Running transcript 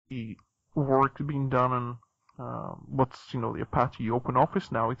work being done on what's the Apache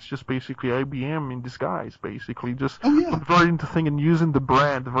OpenOffice now. It's just basically IBM in disguise, basically just converting the thing and using the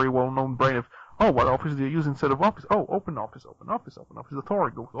brand, the very well-known brand of what office do you use instead of Office? Oh, OpenOffice,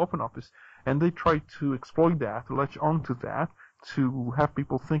 Authority, go to OpenOffice, and they try to exploit that, to latch onto that, to have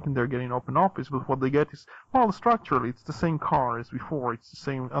people thinking they're getting OpenOffice, but what they get is, structurally it's the same car as before, it's the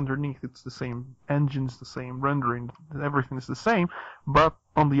same underneath, it's the same engines, the same rendering, everything is the same, but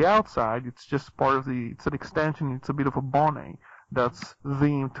on the outside it's just part of it's an extension, it's a bit of a bonnet that's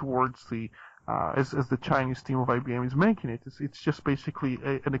themed towards the, as the Chinese team of IBM is making it. It's just basically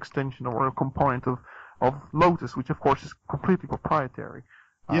an extension or a component of Lotus, which of course is completely proprietary.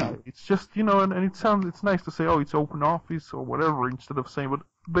 It's just, and it's nice to say, it's OpenOffice or whatever, instead of saying, but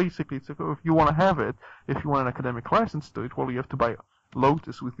basically it's like, if you want to have it, if you want an academic license to it, you have to buy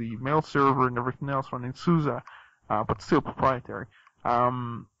Lotus with the mail server and everything else running SUSE, but still proprietary.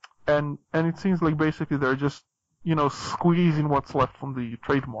 And it seems like basically they're just, squeezing what's left from the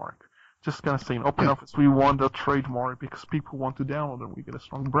trademark. Just kind of saying, OpenOffice, we want a trademark because people want to download it, we get a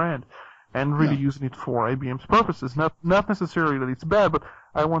strong brand. And really using it for IBM's purposes. Not necessarily that it's bad, but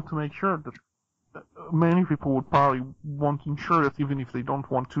I want to make sure that many people would probably want to ensure that even if they don't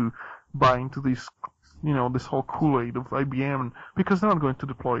want to buy into this, this whole Kool-Aid of IBM, because they're not going to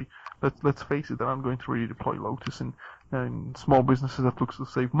deploy, let's face it, they're not going to really deploy Lotus in small businesses that looks to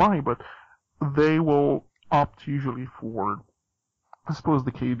save money, but they will opt usually for, I suppose,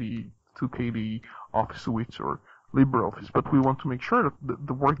 the KDE, 2KDE Office Suites or LibreOffice, but we want to make sure that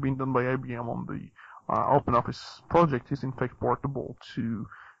the work being done by IBM on the OpenOffice project is in fact portable to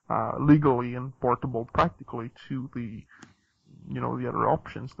legally and portable practically to the the other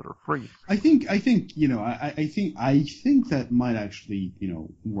options that are free. I think that might actually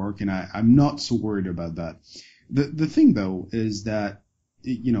work, and I'm not so worried about that. The thing though is that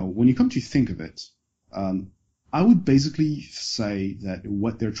when you come to think of it, I would basically say that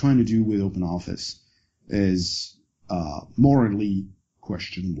what they're trying to do with OpenOffice is morally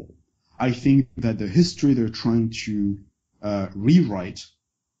questionable. I think that the history they're trying to rewrite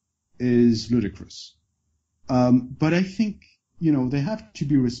is ludicrous. But I think, they have to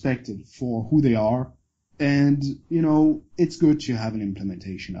be respected for who they are, and, it's good to have an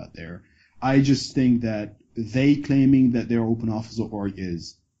implementation out there. I just think that they claiming that their OpenOffice org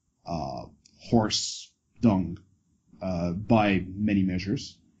is horse dung by many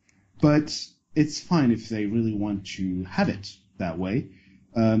measures, but it's fine if they really want to have it that way.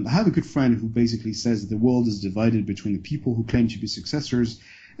 I have a good friend who basically says that the world is divided between the people who claim to be successors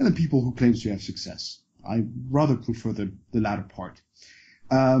and the people who claim to have success. I rather prefer the latter part.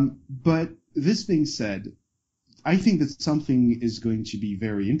 But this being said, I think that something is going to be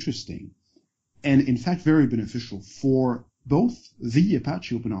very interesting and, in fact, very beneficial for both the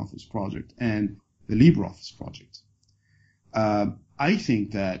Apache OpenOffice project and the LibreOffice project. I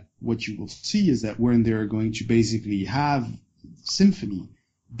think that what you will see is that when they're going to basically have Symfony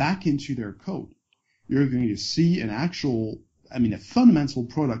back into their code, you're going to see a fundamental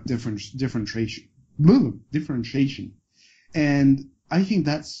product differentiation. And I think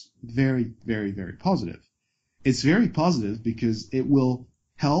that's very, very, very positive. It's very positive because it will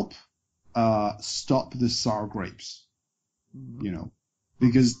help stop the sour grapes,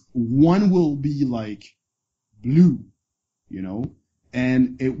 because one will be like blue,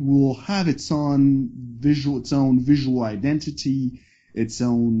 and it will have its own visual identity, its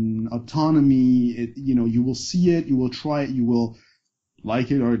own autonomy. You will see it, you will try it, you will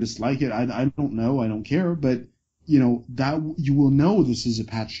like it or dislike it. I don't know, I don't care, but that you will know this is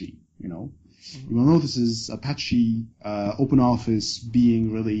Apache. You will know this is Apache OpenOffice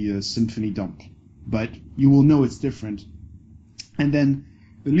being really a Symfony dump, but you will know it's different. And then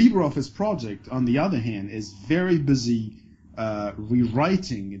the LibreOffice project, on the other hand, is very busy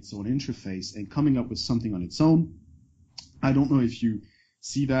rewriting its own interface and coming up with something on its own. I don't know if you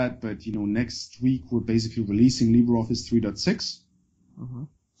see that, but next week we're basically releasing LibreOffice 3.6,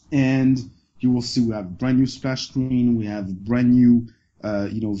 and you will see we have a brand new splash screen, we have brand new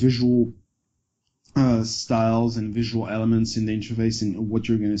visual styles and visual elements in the interface, and what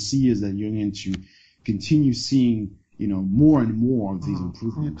you're going to see is that you're going to continue seeing more and more of these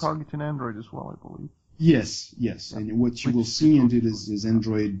improvements. You're targeting Android as well, I believe. Yes, and what you will see indeed is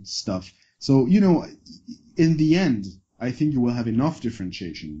Android stuff. So, in the end, I think you will have enough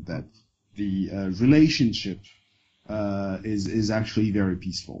differentiation that the relationship is actually very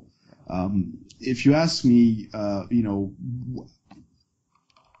peaceful. If you ask me,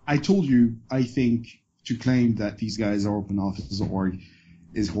 I told you, I think to claim that these guys are OpenOffice org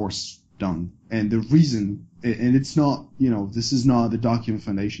is horse done. And the reason, and it's not, this is not the Document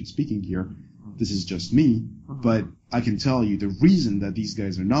Foundation speaking here. This is just me. But I can tell you the reason that these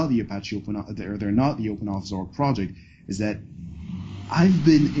guys are not the Apache they're not the OpenOffice org project is that I've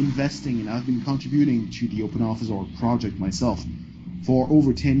been investing and I've been contributing to the OpenOffice org project myself for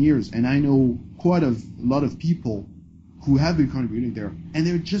over 10 years, and I know quite a lot of people who have been contributing there, and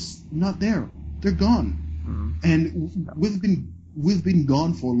they're just not there. They're gone, and we've been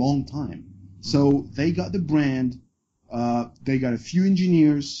gone for a long time. So they got the brand, they got a few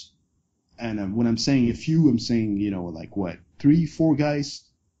engineers, and when I'm saying a few, I'm saying 3, 4 guys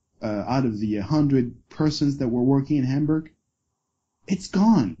out of the 100 persons that were working in Hamburg. It's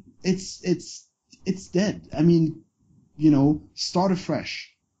gone. It's dead. I mean, start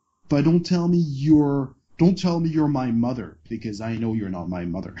afresh. But don't tell me you're my mother, because I know you're not my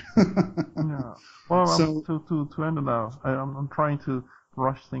mother. Yeah. Well, so, to end it now, I'm trying to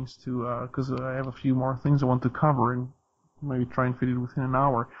rush things because I have a few more things I want to cover and maybe try and fit it within an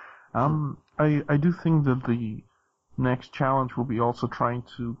hour. I do think that the next challenge will be also trying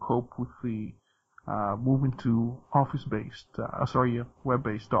to cope with the moving to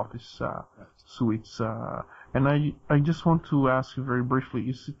web-based Office suites. And I just want to ask you very briefly: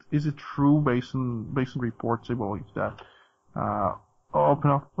 is it true, based on reports, I believe, that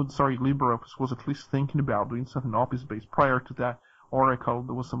LibreOffice was at least thinking about doing something Office-based prior to that? Oracle,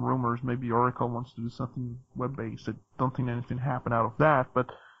 there was some rumors maybe Oracle wants to do something web-based. I don't think anything happened out of that, but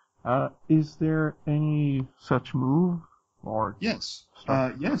is there any such move? Or yes,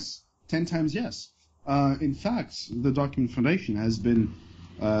 10 times yes. In fact, the Document Foundation has been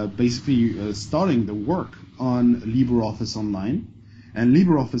basically starting the work on LibreOffice Online, and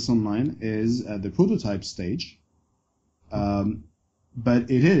LibreOffice Online is at the prototype stage,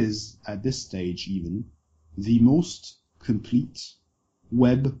 but it is, at this stage even, the most complete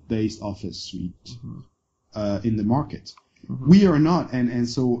web-based Office suite in the market. We are not, and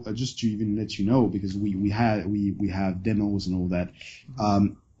so just to even let you know, because we have demos and all that.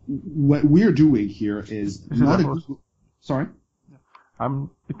 What we're doing here is not a Google. Sorry.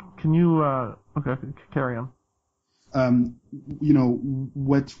 Can you? Okay, carry on.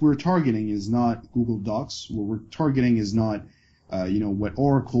 What we're targeting is not Google Docs. What we're targeting is not, what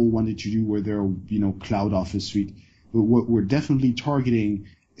Oracle wanted to do with their, cloud Office suite. But what we're definitely targeting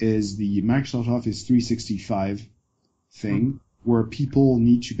is the Microsoft Office 365 thing, where people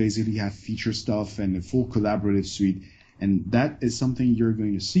need to basically have feature stuff and a full collaborative suite, and that is something you're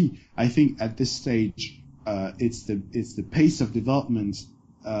going to see. I think at this stage, it's the pace of development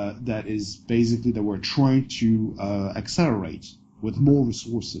that is basically that we're trying to accelerate with more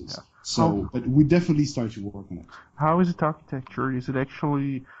resources. Yeah. So, but we definitely start to work on it. How is it architecture? Is it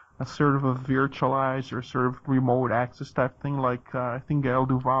actually a sort of a virtualized or sort of remote access type thing, like I think Gael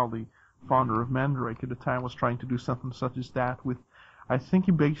Duval, the founder of Mandrake at the time, was trying to do something such as that with, I think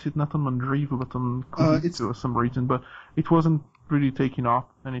he based it not on Mandriva but on Kubuntu or some reason, but it wasn't really taking off.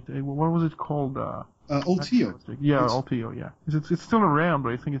 And what was it called? Altio. Yeah, Altio. Yeah, it's still around,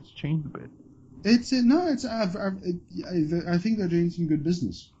 but I think it's changed a bit. I think they're doing some good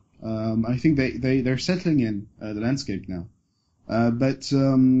business. I think they're settling in the landscape now. But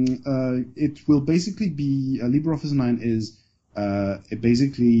it will basically be LibreOffice 9 is.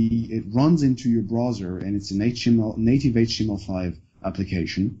 It runs into your browser, and it's an native HTML5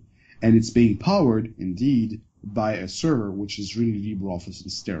 application, and it's being powered indeed by a server, which is really LibreOffice in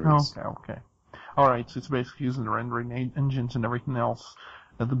steroids. Okay. All right, so it's basically using the rendering engines and everything else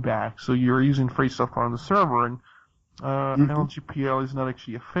at the back. So you're using free software on the server, and LGPL is not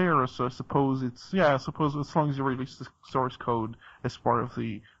actually a fair, so I suppose as long as you release the source code as part of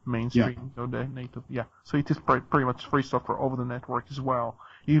the mainstream, the native, so it is pretty much free software over the network as well.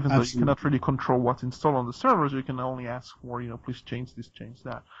 Even though you cannot really control what's installed on the servers, you can only ask for, please change this, change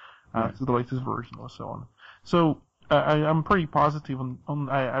that, to the latest version or so on. So I'm pretty positive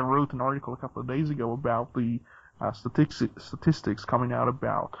I wrote an article a couple of days ago about the statistics coming out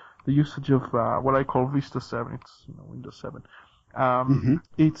about the usage of what I call Vista 7. It's Windows 7.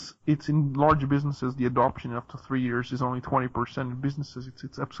 It's in large businesses, the adoption after 3 years is only 20%. In businesses,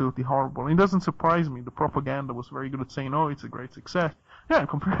 it's absolutely horrible. And it doesn't surprise me. The propaganda was very good at saying, "Oh, it's a great success." Yeah,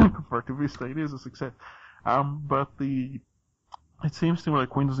 compared to Vista, it is a success. But it seems to me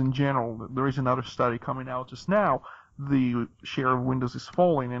like Windows in general. There is another study coming out just now. The share of Windows is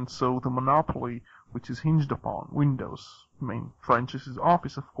falling, and so the monopoly, which is hinged upon Windows, main franchise is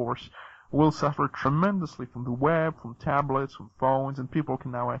Office, of course, will suffer tremendously from the web, from tablets, from phones, and people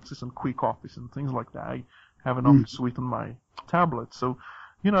can now access on Quick Office and things like that. I have an Office suite on my tablet, so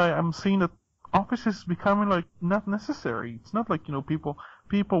I'm seeing that Office is becoming like not necessary. It's not like people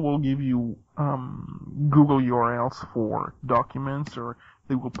people will give you Google URLs for documents, or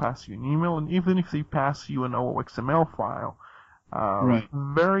they will pass you an email, and even if they pass you an OOXML file, Right.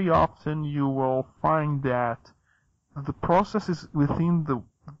 very often you will find that the process is within the